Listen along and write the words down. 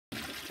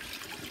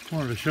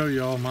Wanted to show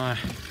you all my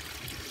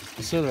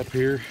setup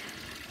here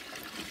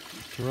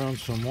to run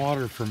some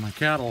water for my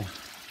cattle.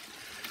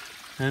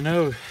 I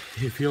know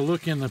if you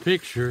look in the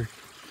picture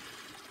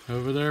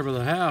over there by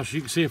the house,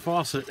 you can see a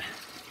faucet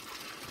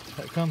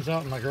that comes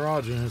out in my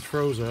garage and it's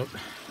froze up.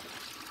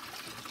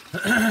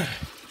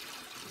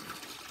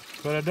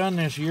 But I done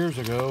this years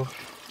ago.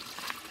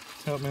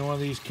 Got me one of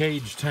these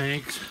cage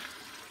tanks.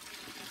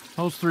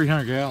 Those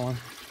 300 gallon.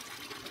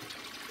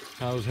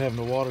 I was having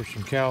to water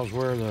some cows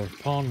where the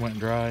pond went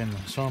dry in the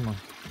summer.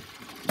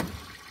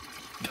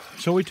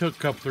 So we took a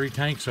couple, 3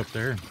 tanks up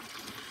there and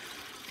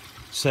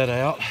set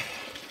out.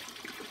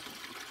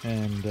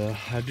 And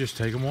I just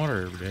take them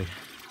water every day.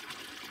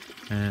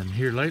 And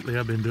here lately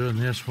I've been doing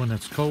this when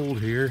it's cold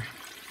here.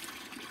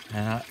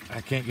 And I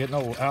can't get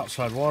no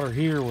outside water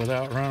here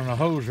without running a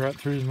hose right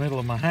through the middle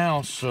of my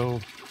house.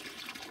 So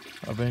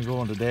I've been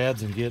going to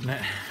Dad's and getting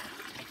it.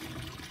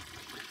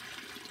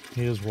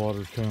 His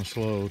water's kind of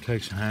slow. It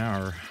takes an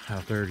hour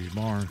out there at his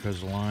barn because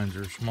the lines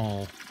are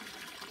small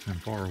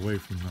and far away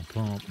from the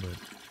pump.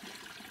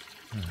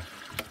 But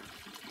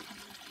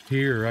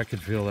here I could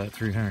fill that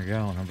 300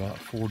 gallon in about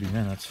 40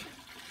 minutes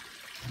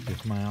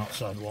if my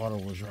outside water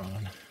was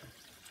running.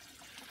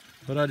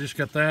 But I just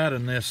got that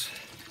and this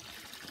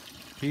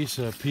piece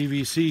of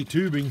PVC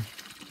tubing.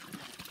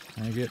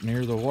 I get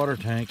near the water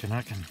tank and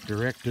I can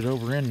direct it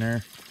over in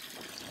there.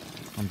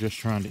 I'm just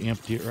trying to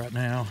empty it right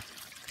now.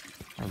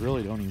 I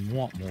really don't even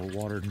want more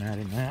water than that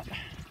in that.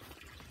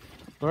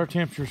 But our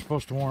temperature is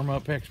supposed to warm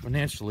up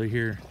exponentially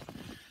here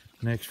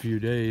next few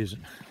days.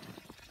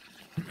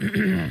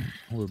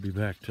 We'll be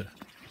back to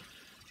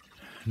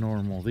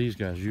normal. These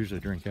guys usually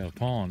drink out of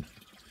pond.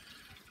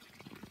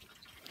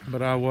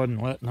 But I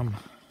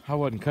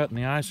wasn't cutting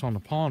the ice on the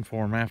pond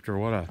for them after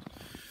what I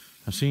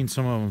seen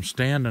some of them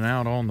standing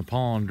out on the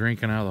pond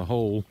drinking out of the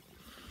hole.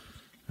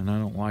 And I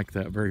don't like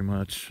that very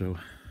much, so.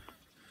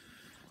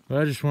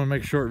 But I just want to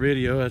make a short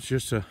video. That's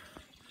just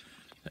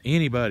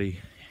anybody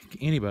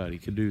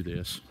could do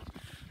this.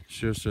 It's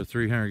just a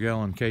 300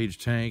 gallon cage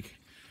tank.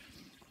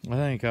 I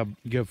think I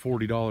give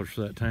 $40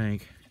 for that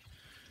tank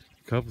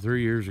a couple,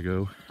 3 years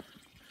ago.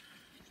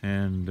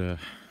 And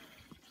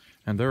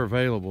they're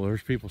available.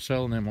 There's people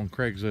selling them on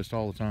Craigslist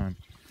all the time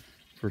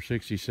for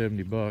 60,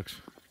 70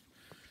 bucks.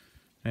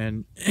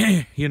 And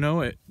you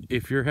know,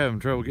 if you're having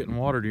trouble getting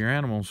water to your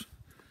animals,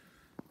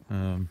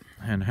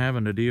 and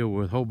having to deal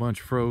with a whole bunch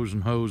of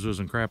frozen hoses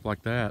and crap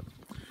like that,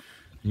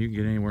 you can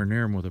get anywhere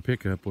near them with a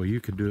pickup. Well, you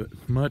could do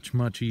it much,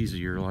 much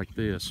easier like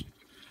this.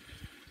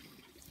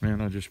 Man,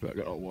 I just about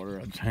got all the water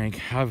out of the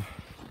tank. I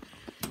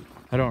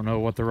don't know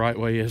what the right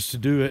way is to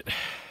do it.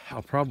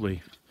 I'll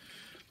probably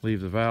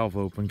leave the valve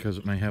open because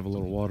it may have a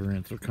little water in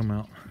it that'll come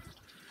out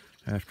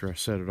after I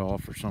set it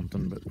off or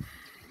something, but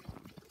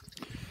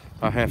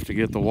I have to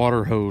get the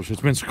water hose.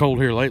 It's been so cold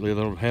here lately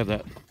they'll have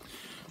that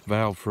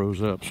valve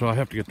froze up, so I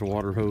have to get the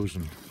water hose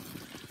and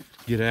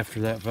get after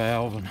that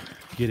valve and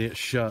get it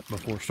shut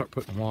before I start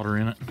putting water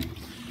in it.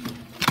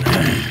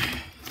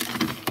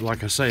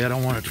 Like I say, I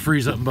don't want it to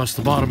freeze up and bust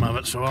the bottom of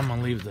it, so I'm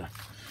gonna leave the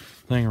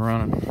thing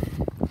running,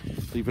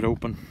 leave it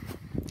open.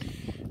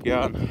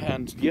 Yeah,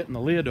 and getting the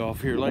lid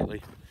off here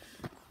lately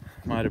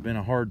might have been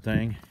a hard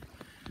thing,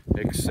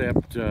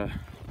 except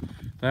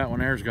that one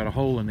there's got a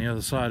hole in the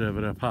other side of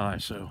it up high,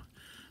 so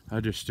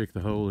I just stick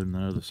the hole in the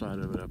other side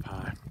of it up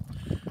high.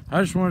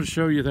 I just wanted to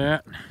show you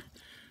that.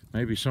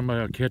 Maybe somebody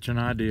will catch an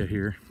idea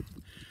here.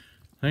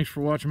 Thanks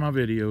for watching my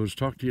videos.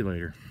 Talk to you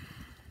later.